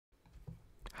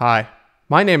Hi,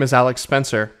 my name is Alex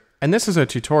Spencer, and this is a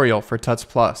tutorial for Tuts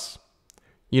Plus.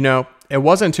 You know, it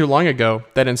wasn't too long ago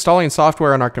that installing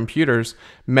software on our computers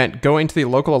meant going to the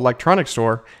local electronics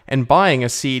store and buying a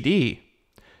CD.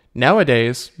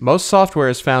 Nowadays, most software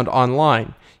is found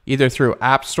online, either through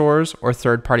app stores or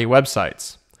third-party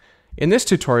websites. In this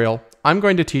tutorial, I'm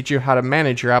going to teach you how to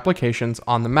manage your applications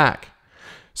on the Mac.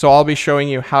 So I'll be showing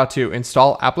you how to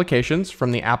install applications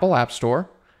from the Apple App Store,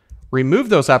 remove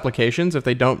those applications if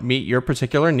they don't meet your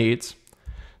particular needs,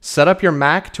 set up your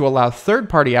Mac to allow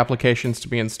third-party applications to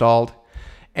be installed,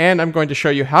 and I'm going to show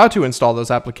you how to install those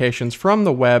applications from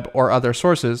the web or other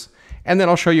sources, and then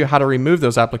I'll show you how to remove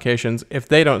those applications if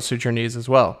they don't suit your needs as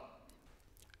well.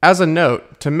 As a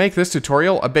note, to make this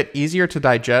tutorial a bit easier to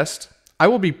digest, I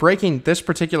will be breaking this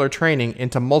particular training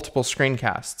into multiple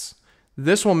screencasts.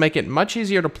 This will make it much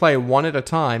easier to play one at a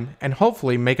time and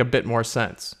hopefully make a bit more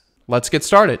sense. Let's get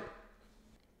started.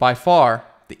 By far,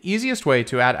 the easiest way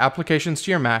to add applications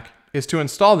to your Mac is to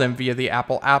install them via the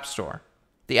Apple App Store.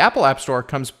 The Apple App Store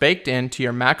comes baked into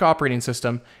your Mac operating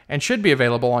system and should be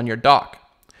available on your dock.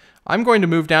 I'm going to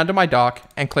move down to my dock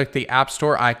and click the App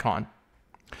Store icon.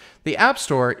 The App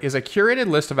Store is a curated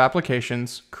list of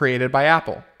applications created by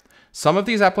Apple. Some of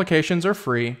these applications are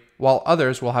free, while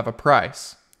others will have a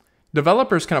price.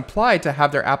 Developers can apply to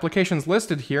have their applications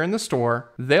listed here in the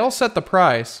store. They'll set the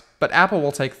price, but Apple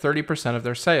will take 30% of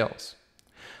their sales.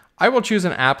 I will choose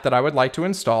an app that I would like to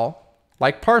install,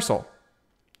 like Parcel.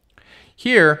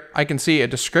 Here, I can see a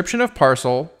description of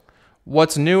Parcel,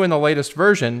 what's new in the latest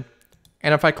version,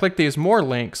 and if I click these more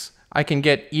links, I can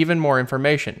get even more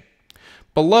information.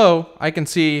 Below, I can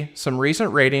see some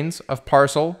recent ratings of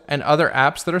Parcel and other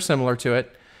apps that are similar to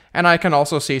it, and I can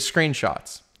also see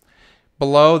screenshots.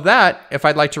 Below that, if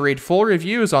I'd like to read full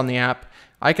reviews on the app,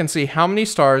 I can see how many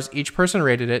stars each person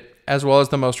rated it, as well as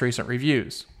the most recent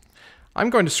reviews. I'm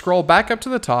going to scroll back up to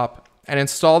the top and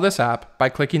install this app by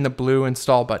clicking the blue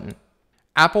Install button.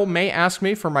 Apple may ask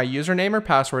me for my username or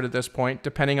password at this point,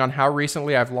 depending on how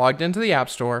recently I've logged into the App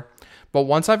Store, but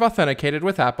once I've authenticated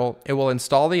with Apple, it will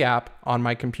install the app on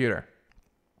my computer.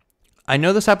 I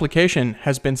know this application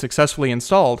has been successfully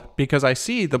installed because I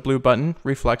see the blue button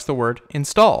reflects the word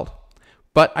installed,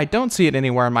 but I don't see it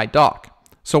anywhere on my dock.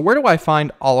 So where do I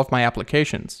find all of my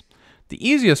applications? The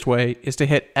easiest way is to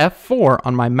hit F4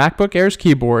 on my MacBook Air's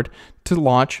keyboard to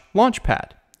launch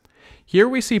Launchpad. Here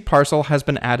we see Parcel has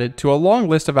been added to a long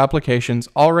list of applications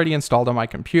already installed on my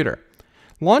computer.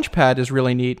 Launchpad is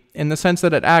really neat in the sense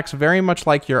that it acts very much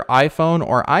like your iPhone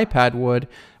or iPad would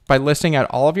by listing out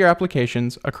all of your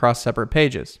applications across separate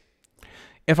pages.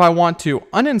 If I want to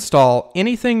uninstall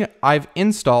anything I've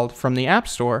installed from the App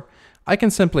Store, I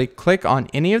can simply click on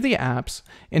any of the apps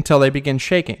until they begin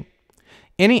shaking.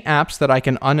 Any apps that I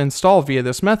can uninstall via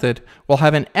this method will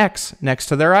have an X next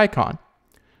to their icon.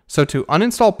 So to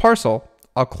uninstall Parcel,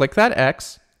 I'll click that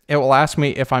X. It will ask me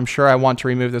if I'm sure I want to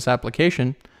remove this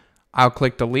application. I'll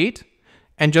click Delete,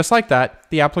 and just like that,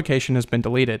 the application has been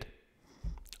deleted.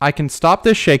 I can stop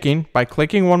this shaking by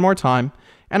clicking one more time,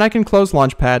 and I can close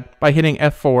Launchpad by hitting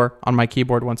F4 on my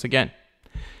keyboard once again.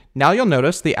 Now you'll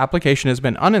notice the application has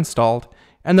been uninstalled,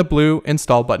 and the blue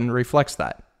Install button reflects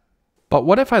that. But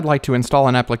what if I'd like to install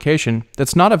an application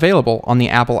that's not available on the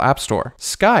Apple App Store?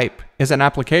 Skype is an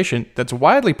application that's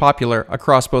widely popular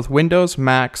across both Windows,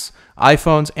 Macs,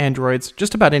 iPhones, Androids,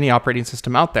 just about any operating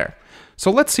system out there.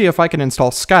 So let's see if I can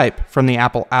install Skype from the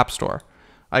Apple App Store.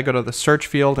 I go to the search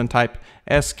field and type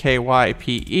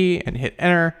SKYPE and hit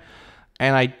enter,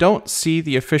 and I don't see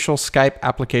the official Skype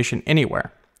application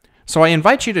anywhere. So I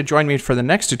invite you to join me for the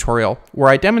next tutorial where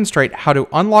I demonstrate how to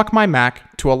unlock my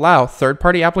Mac to allow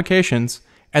third-party applications,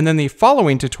 and then the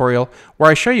following tutorial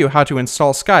where I show you how to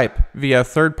install Skype via a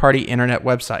third-party internet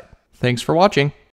website. Thanks for watching.